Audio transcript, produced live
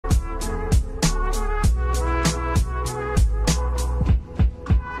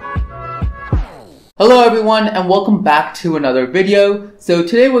Hello everyone and welcome back to another video. So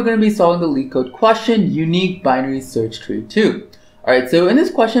today we're going to be solving the LeetCode question, unique binary search tree 2. Alright, so in this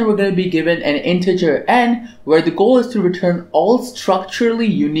question we're going to be given an integer n where the goal is to return all structurally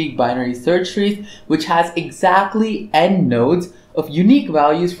unique binary search trees which has exactly n nodes of unique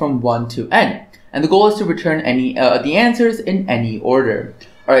values from 1 to n. And the goal is to return the answers in any order.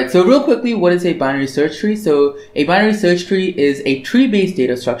 Alright, so real quickly, what is a binary search tree? So a binary search tree is a tree-based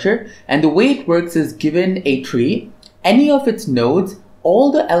data structure, and the way it works is given a tree, any of its nodes,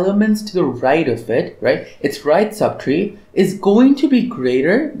 all the elements to the right of it, right, its right subtree, is going to be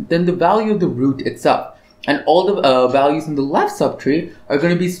greater than the value of the root itself. And all the values in the left subtree are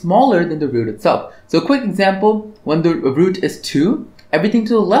going to be smaller than the root itself. So a quick example, when the root is 2, everything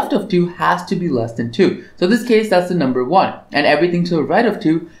to the left of 2 has to be less than 2. So in this case, that's the number 1. And everything to the right of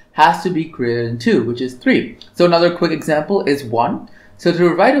 2 has to be greater than 2, which is 3. So another quick example is 1. So to the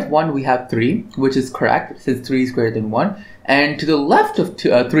right of 1, we have 3, which is correct, since 3 is greater than 1. And to the left of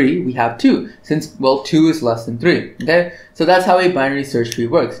 3, we have 2, since, well, 2 is less than 3. Okay? So that's how a binary search tree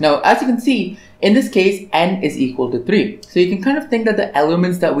works. Now, as you can see, in this case, n is equal to 3. So you can kind of think that the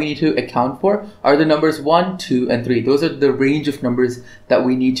elements that we need to account for are the numbers 1, 2, and 3. Those are the range of numbers that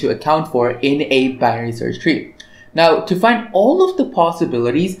we need to account for in a binary search tree. Now, to find all of the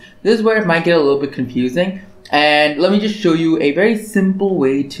possibilities, this is where it might get a little bit confusing. And let me just show you a very simple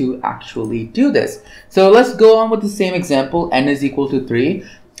way to actually do this. So let's go on with the same example, n is equal to 3.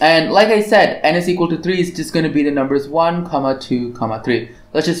 And like I said, n is equal to 3 is just going to be the numbers 1, 2, 3.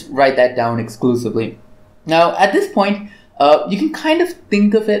 Let's just write that down exclusively. Now, at this point, you can kind of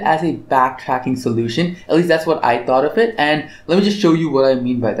think of it as a backtracking solution. At least that's what I thought of it. And let me just show you what I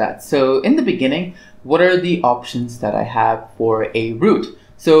mean by that. So in the beginning, what are the options that I have for a root?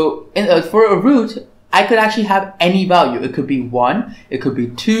 So for a root, I could actually have any value. It could be 1, it could be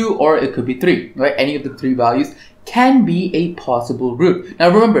 2, or it could be 3, right? Any of the 3 values can be a possible root. Now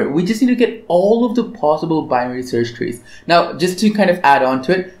remember, we just need to get all of the possible binary search trees. Now, just to kind of add on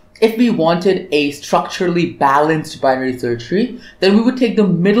to it, if we wanted a structurally balanced binary search tree, then we would take the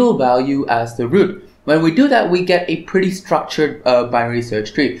middle value as the root. When we do that, we get a pretty structured binary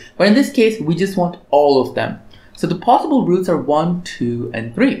search tree. But in this case, we just want all of them. So the possible roots are 1, 2,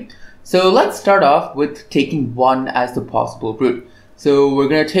 and 3. So let's start off with taking 1 as the possible root. So we're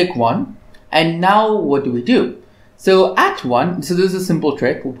going to take 1. And now what do we do? So at 1, so this is a simple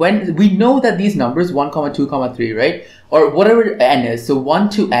trick. When we know that these numbers 1, 2, 3, right? Or whatever n is, so 1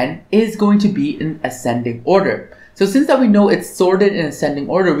 to n is going to be in ascending order. So since that we know it's sorted in ascending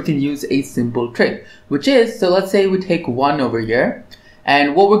order, we can use a simple trick, which is, so let's say we take 1 over here.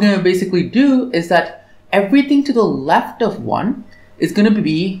 And what we're going to basically do is that everything to the left of 1 is going to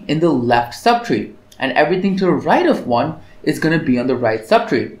be in the left subtree. And everything to the right of 1 is going to be on the right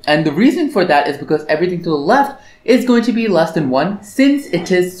subtree. And the reason for that is because everything to the left is going to be less than 1 since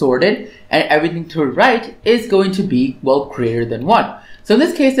it is sorted, and everything to the right is going to be, well, greater than 1. So in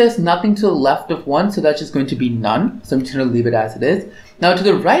this case, there's nothing to the left of 1, so that's just going to be none. So I'm just going to leave it as it is. Now to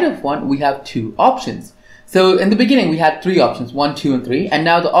the right of 1, we have 2 options. So in the beginning, we had 3 options, 1, 2, and 3, and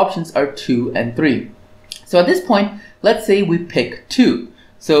now the options are 2 and 3. So at this point, let's say we pick 2.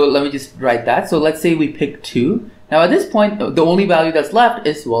 So let me just write that. So let's say we pick 2. Now at this point, the only value that's left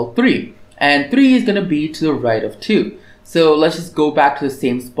is, well, 3. And 3 is going to be to the right of 2. So let's just go back to the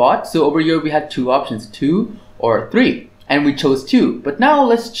same spot. So over here we had 2 options, 2 or 3. And we chose 2. But now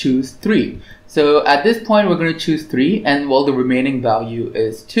let's choose 3. So at this point we're going to choose 3, and well, the remaining value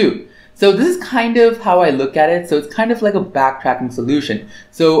is 2. So this is kind of how I look at it. So it's kind of like a backtracking solution.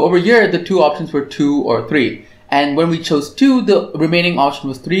 So over here the 2 options were 2 or 3. And when we chose 2, the remaining option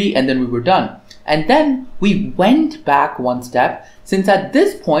was 3, and then we were done. And then we went back one step, since at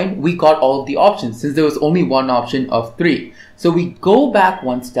this point we got all of the options, since there was only one option of 3. So we go back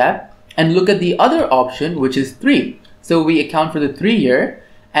one step and look at the other option, which is 3. So we account for the 3 here,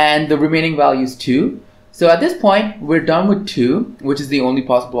 and the remaining value is 2. So at this point, we're done with 2, which is the only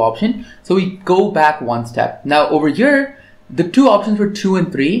possible option. So we go back one step. Now over here, the 2 options were 2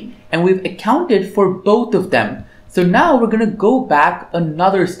 and 3, and we've accounted for both of them. So now we're going to go back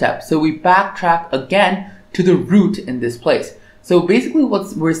another step. So we backtrack again to the root in this place. So basically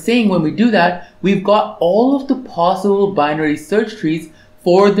what we're saying when we do that, we've got all of the possible binary search trees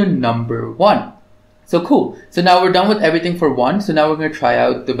for the number 1. So cool. So now we're done with everything for 1. So now we're going to try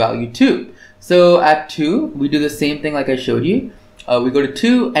out the value 2. So at 2, we do the same thing like I showed you. We go to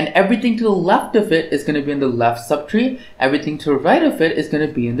 2, and everything to the left of it is going to be in the left subtree. Everything to the right of it is going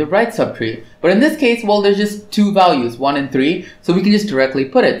to be in the right subtree. But in this case, well, there's just 2 values, 1 and 3. So we can just directly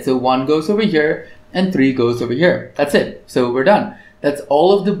put it. So 1 goes over here, and 3 goes over here. That's it. So we're done. That's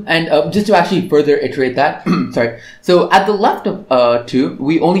all of the, and just to actually further iterate that, sorry. So at the left of 2,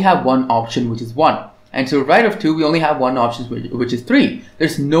 we only have one option, which is 1. And to the right of 2, we only have one option, which is 3.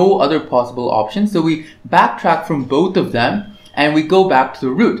 There's no other possible options. So we backtrack from both of them and we go back to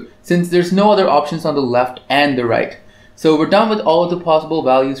the root, since there's no other options on the left and the right. So we're done with all of the possible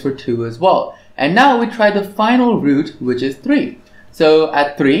values for 2 as well. And now we try the final root, which is 3. So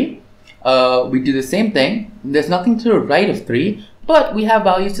at 3, we do the same thing. There's nothing to the right of 3, but we have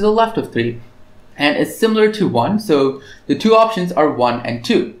values to the left of 3. And it's similar to 1. So the two options are 1 and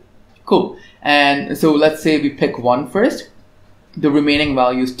 2. Cool. And so let's say we pick 1 first. The remaining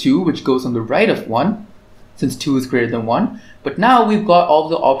value is 2, which goes on the right of 1, since 2 is greater than 1. But now we've got all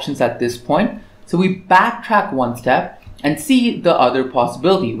the options at this point. So we backtrack one step and see the other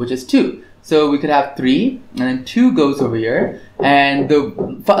possibility, which is 2. So we could have 3, and then 2 goes over here, and the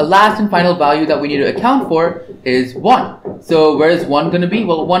last and final value that we need to account for is 1. So where is 1 going to be?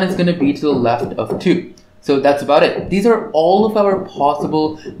 Well, 1 is going to be to the left of 2. So that's about it. These are all of our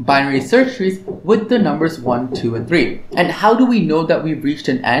possible binary search trees with the numbers 1, 2, and 3. And how do we know that we've reached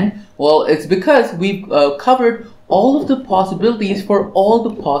an end? Well, it's because we've covered all of the possibilities for all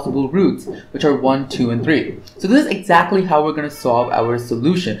the possible roots, which are 1, 2, and 3. So this is exactly how we're going to solve our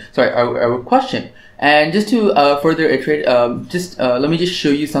solution, our question. And just to further iterate, let me just show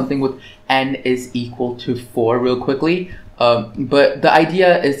you something with n is equal to 4 real quickly. But the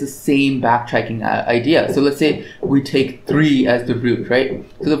idea is the same backtracking idea. So let's say we take 3 as the root, right?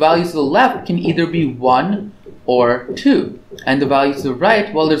 So the values to the left can either be 1 or 2. And the values to the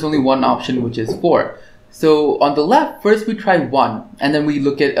right, well, there's only one option, which is 4. So on the left, first we try 1, and then we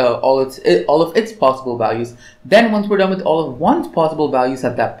look at all of its possible values. Then once we're done with all of 1's possible values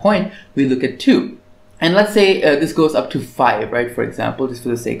at that point, we look at 2. And let's say this goes up to 5, right? For example, just for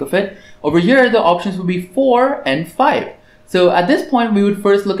the sake of it. Over here, the options would be 4 and 5. So at this point, we would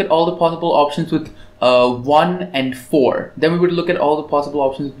first look at all the possible options with 1 and 4. Then we would look at all the possible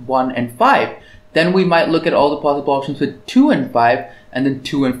options with 1 and 5. Then we might look at all the possible options with 2 and 5, and then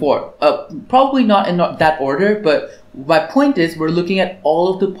 2 and 4. Probably not in that order, but my point is we're looking at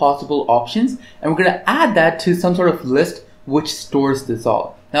all of the possible options, and we're going to add that to some sort of list which stores this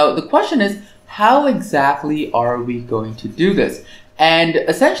all. Now, the question is, how exactly are we going to do this? And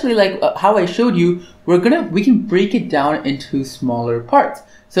essentially, like how I showed you, we can break it down into smaller parts.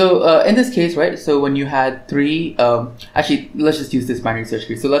 So in this case, right, so when you had 3, actually, let's just use this binary search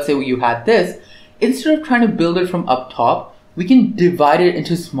tree. So let's say you had this. Instead of trying to build it from up top, we can divide it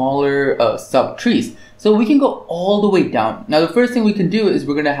into smaller sub-trees. So we can go all the way down. Now, the first thing we can do is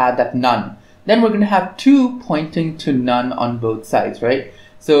we're going to have that none. Then we're going to have 2 pointing to none on both sides, right?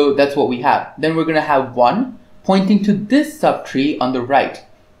 So that's what we have. Then we're going to have 1 pointing to this subtree on the right.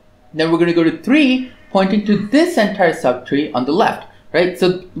 Then we're going to go to 3 pointing to this entire subtree on the left, right?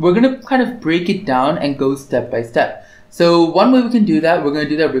 So we're going to kind of break it down and go step by step. So one way we can do that, we're going to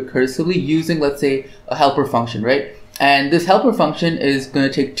do that recursively using, let's say, a helper function, right? And this helper function is going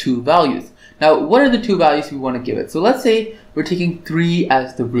to take 2 values. Now, what are the 2 values we want to give it? So let's say we're taking 3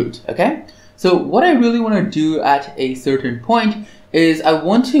 as the root, okay? So what I really want to do at a certain point is I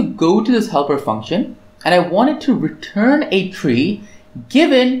want to go to this helper function, and I want it to return a tree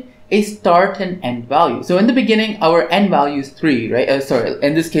given a start and end value. So in the beginning, our end value is 3, right?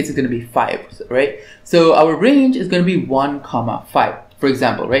 In this case, it's going to be 5, right? So our range is going to be 1, 5, for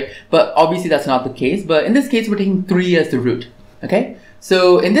example, right? But obviously that's not the case. But in this case, we're taking 3 as the root, okay?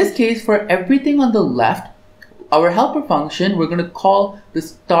 So in this case, for everything on the left, our helper function, we're going to call the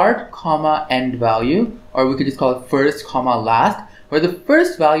start, end value, or we could just call it first, last, where the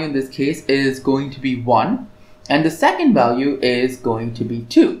first value in this case is going to be 1, and the second value is going to be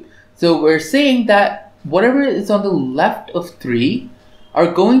 2. So we're saying that whatever is on the left of 3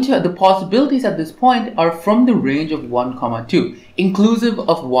 are going to, the possibilities at this point are from the range of 1, 2, inclusive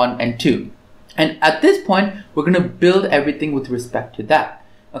of 1 and 2. And at this point, we're going to build everything with respect to that.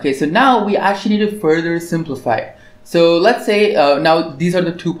 Okay, so now we actually need to further simplify it. So let's say, now these are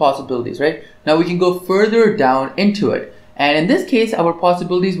the 2 possibilities, right? Now we can go further down into it. And in this case, our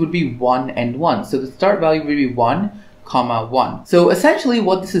possibilities would be 1 and 1. So the start value would be 1, 1. So essentially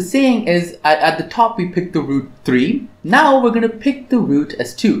what this is saying is at the top we picked the root 3. Now we're going to pick the root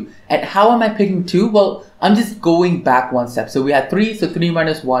as 2. And how am I picking 2? Well, I'm just going back one step. So we had 3, so 3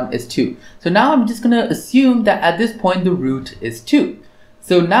 minus 1 is 2. So now I'm just going to assume that at this point the root is 2.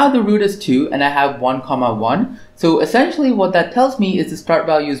 So now the root is 2 and I have 1, 1. So essentially what that tells me is the start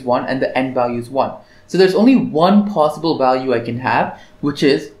value is 1 and the end value is 1. So there's only one possible value I can have, which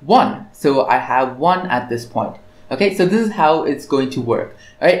is 1. So I have 1 at this point. Okay, so this is how it's going to work.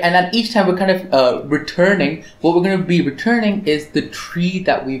 All right, and then each time we're kind of returning, what we're going to be returning is the tree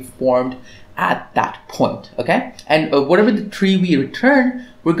that we've formed at that point. Okay, and whatever the tree we return,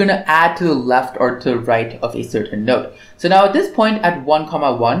 we're going to add to the left or to the right of a certain node. So now at this point at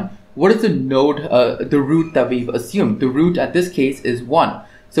 1, 1, what is the node, the root that we've assumed? The root at this case is 1.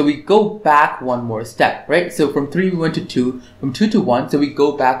 So we go back one more step, right? So from 3 we went to 2, from 2 to 1, so we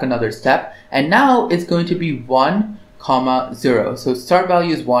go back another step, and now it's going to be 1, 0. So start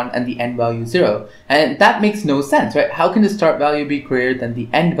value is 1 and the end value is 0. And that makes no sense, right? How can the start value be greater than the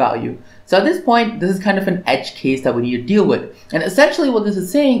end value? So at this point, this is kind of an edge case that we need to deal with. And essentially what this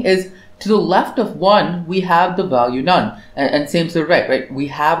is saying is, to the left of 1, we have the value none. And same to the right, right? We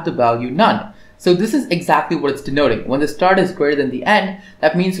have the value none. So this is exactly what it's denoting. When the start is greater than the end,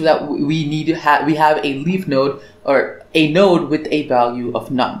 that means that we have a leaf node or a node with a value of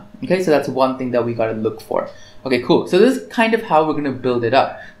none. Okay, so that's one thing that we got to look for. Okay, cool. So this is kind of how we're going to build it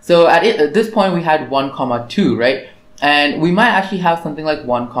up. So at this point, we had 1, 2, right? And we might actually have something like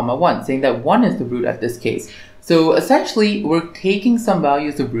 1, 1, saying that 1 is the root at this case. So essentially, we're taking some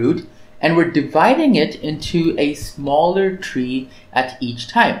values of root and we're dividing it into a smaller tree at each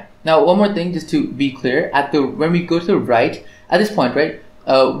time. Now, one more thing, just to be clear, when we go to the right, at this point, right,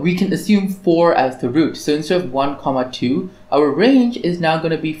 we can assume 4 as the root. So instead of 1, 2, our range is now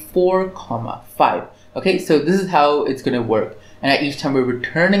going to be 4, 5. Okay, so this is how it's going to work. And at each time we're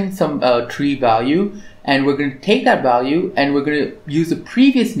returning some tree value, and we're going to take that value and we're going to use the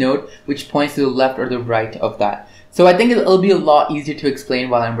previous node, which points to the left or the right of that. So I think it'll be a lot easier to explain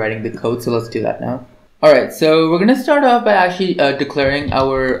while I'm writing the code. So let's do that now. Alright, so we're going to start off by actually declaring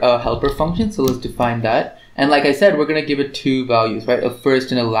our helper function. So let's define that. And like I said, we're going to give it 2 values, right? A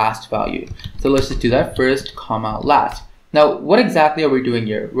first and a last value. So let's just do that, first, last. Now, what exactly are we doing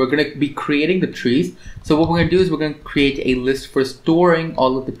here? We're going to be creating the trees. So what we're going to do is we're going to create a list for storing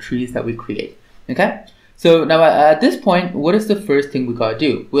all of the trees that we create. Okay? So now at this point, what is the first thing we got to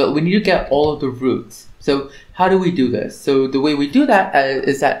do? Well, we need to get all of the roots. So how do we do this? So the way we do that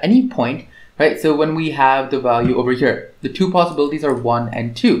is at any point, right? So when we have the value over here, the 2 possibilities are 1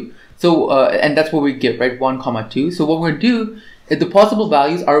 and 2. So, and that's what we give, right? 1, 2. So what we're going to do is the possible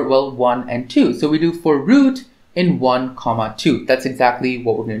values are, well, 1 and 2. So we do for root in 1, 2. That's exactly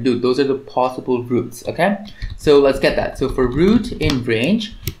what we're going to do. Those are the possible roots, okay? So let's get that. So for root in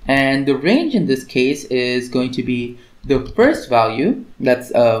range, and the range in this case is going to be the first value,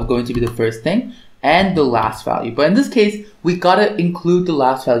 that's going to be the first thing, and the last value. But in this case, we gotta include the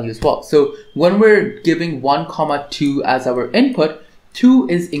last value as well. So when we're giving 1, 2 as our input, 2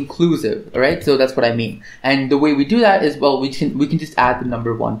 is inclusive, all right? So that's what I mean. And the way we do that is, well, we can just add the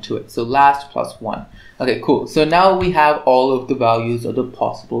number 1 to it. So last plus 1. Okay, cool. So now we have all of the values of the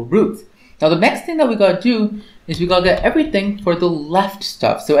possible roots. Now the next thing that we gotta do is we gotta get everything for the left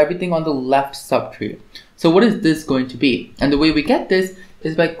stuff. So everything on the left subtree. So what is this going to be? And the way we get this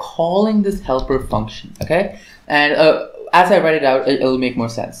is by calling this helper function, okay? And as I write it out, it'll make more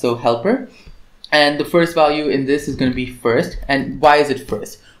sense. So helper, and the first value in this is going to be first. And why is it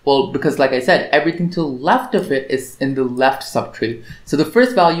first? Well, because like I said, everything to the left of it is in the left subtree. So the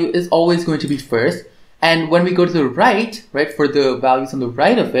first value is always going to be first. And when we go to the right, for the values on the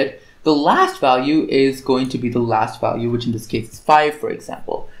right of it, the last value is going to be the last value, which in this case is 5, for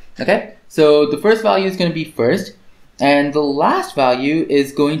example. Okay, so the first value is going to be first, and the last value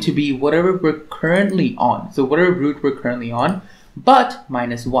is going to be whatever we're currently on. So whatever root we're currently on, but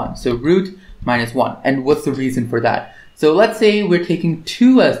minus 1. So root minus 1. And what's the reason for that? So let's say we're taking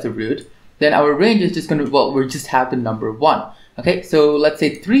 2 as the root, then our range is just going to, well, we just have the number 1. Okay, so let's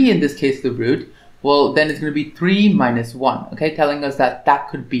say 3 in this case, the root. Well, then it's going to be 3 minus 1, okay, telling us that that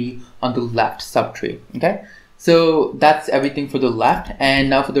could be on the left subtree, okay? So that's everything for the left, and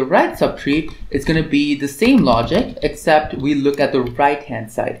now for the right subtree, it's going to be the same logic, except we look at the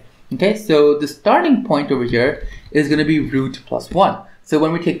right-hand side, okay? So the starting point over here is going to be root plus 1. So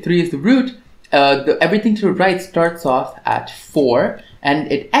when we take 3 as the root, everything to the right starts off at 4,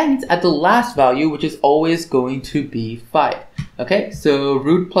 and it ends at the last value, which is always going to be 5, okay? So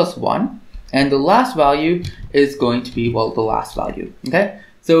root plus 1. And the last value is going to be, well, the last value, okay?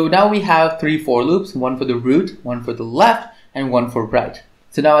 So now we have 3 for loops, one for the root, one for the left, and one for right.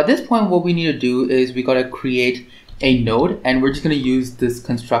 So now at this point, what we need to do is we gotta create a node, and we're just gonna use this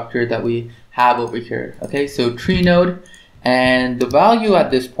constructor that we have over here, okay? So tree node, and the value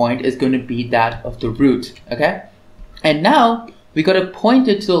at this point is gonna be that of the root, okay? And now we gotta point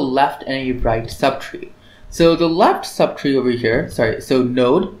it to the left and a right subtree. So the left subtree over here, so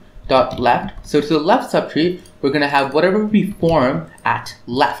node, dot left. So to the left subtree, we're going to have whatever we form at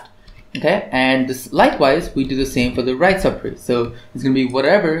left. Okay, and this likewise we do the same for the right subtree. So it's going to be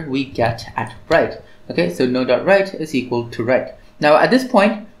whatever we get at right. Okay, so node.right is equal to right. Now at this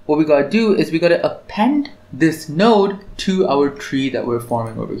point, what we got to do is we got to append this node to our tree that we're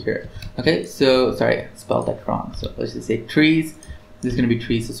forming over here. Okay, so sorry, I spelled that wrong. So let's just say trees. This is going to be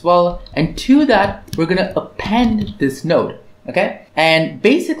trees as well. And to that, we're going to append this node. Okay, and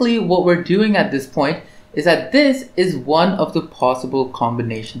basically what we're doing at this point is that this is one of the possible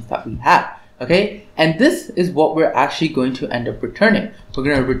combinations that we have. Okay, and this is what we're actually going to end up returning. We're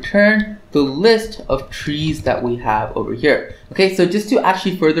going to return the list of trees that we have over here. Okay, so just to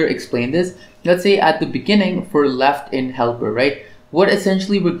actually further explain this, let's say at the beginning for left in helper, right? What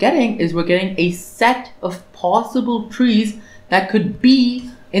essentially we're getting is we're getting a set of possible trees that could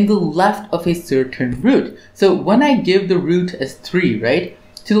be in the left of a certain root. So when I give the root as 3, right?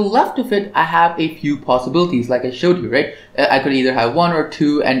 To the left of it, I have a few possibilities like I showed you, right? I could either have 1 or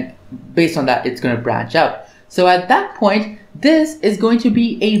 2, and based on that, it's going to branch out. So at that point, this is going to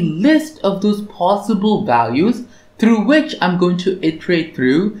be a list of those possible values through which I'm going to iterate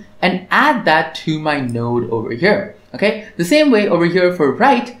through and add that to my node over here. Okay, the same way over here for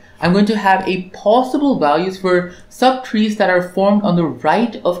right, I'm going to have a possible values for subtrees that are formed on the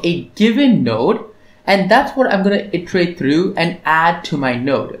right of a given node. And that's what I'm going to iterate through and add to my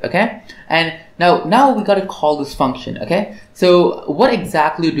node, okay? And now we got to call this function, okay? So what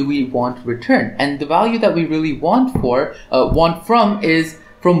exactly do we want to return? And the value that we really want from is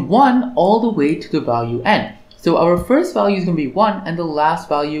from 1 all the way to the value n. So our first value is going to be 1 and the last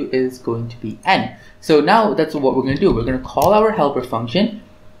value is going to be n. So now that's what we're going to do. We're going to call our helper function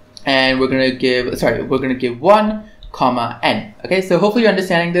and we're going to give 1 comma n. Okay, so hopefully you're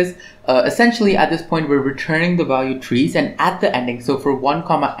understanding this. Essentially at this point we're returning the value trees, and at the ending, so for 1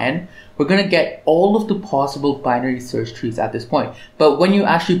 comma n, we're going to get all of the possible binary search trees at this point. But when you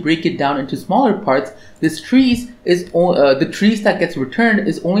actually break it down into smaller parts, this trees is the trees that gets returned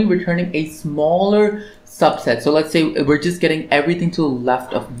is only returning a smaller subset. So let's say we're just getting everything to the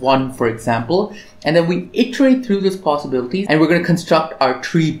left of 1, for example, and then we iterate through those possibilities and we're going to construct our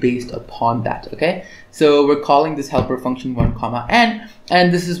tree based upon that. Okay, so we're calling this helper function 1 comma n,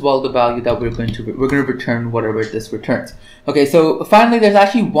 and this is the value that we're going to return whatever this returns. Okay, so finally there's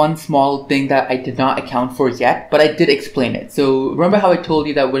actually one small thing that I did not account for yet, but I did explain it. So remember how I told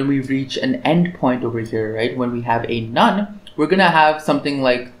you that when we reach an end point over here, right, when we have a none, we're going to have something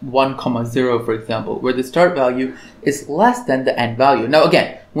like 1 comma 0, for example, where the start value is less than the end value. Now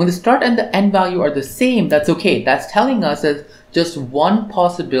again, when the start and the end value are the same, that's okay. That's telling us that just one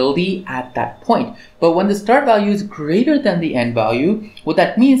possibility at that point. But when the start value is greater than the end value, what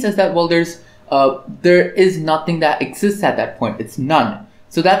that means is that, well, there is nothing that exists at that point. It's none.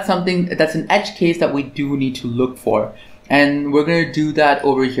 So that's an edge case that we do need to look for. And we're going to do that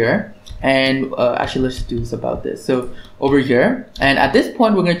over here. And actually, let's do this about this. So over here, and at this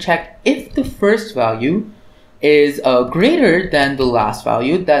point, we're going to check if the first value is greater than the last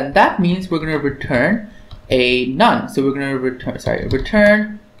value, then that means we're going to return a none. So we're going to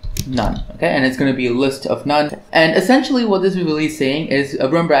return none. Okay, and it's going to be a list of none. And essentially what this is really saying is,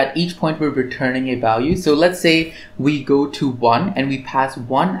 remember at each point we're returning a value. So let's say we go to 1 and we pass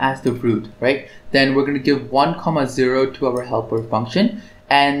 1 as the root, right? Then we're going to give 1 comma 0 to our helper function.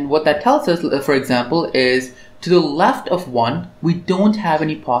 And what that tells us, for example, is to the left of 1, we don't have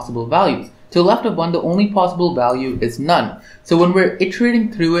any possible values. To the left of 1, the only possible value is none. So when we're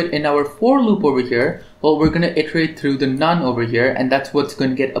iterating through it in our for loop over here, well, we're going to iterate through the none over here, and that's what's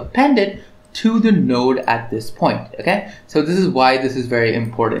going to get appended to the node at this point. Okay, so this is why this is very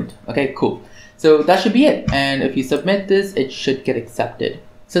important. Okay, cool. So that should be it. And if you submit this, it should get accepted.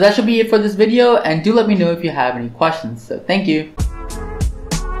 So that should be it for this video, and do let me know if you have any questions. So thank you.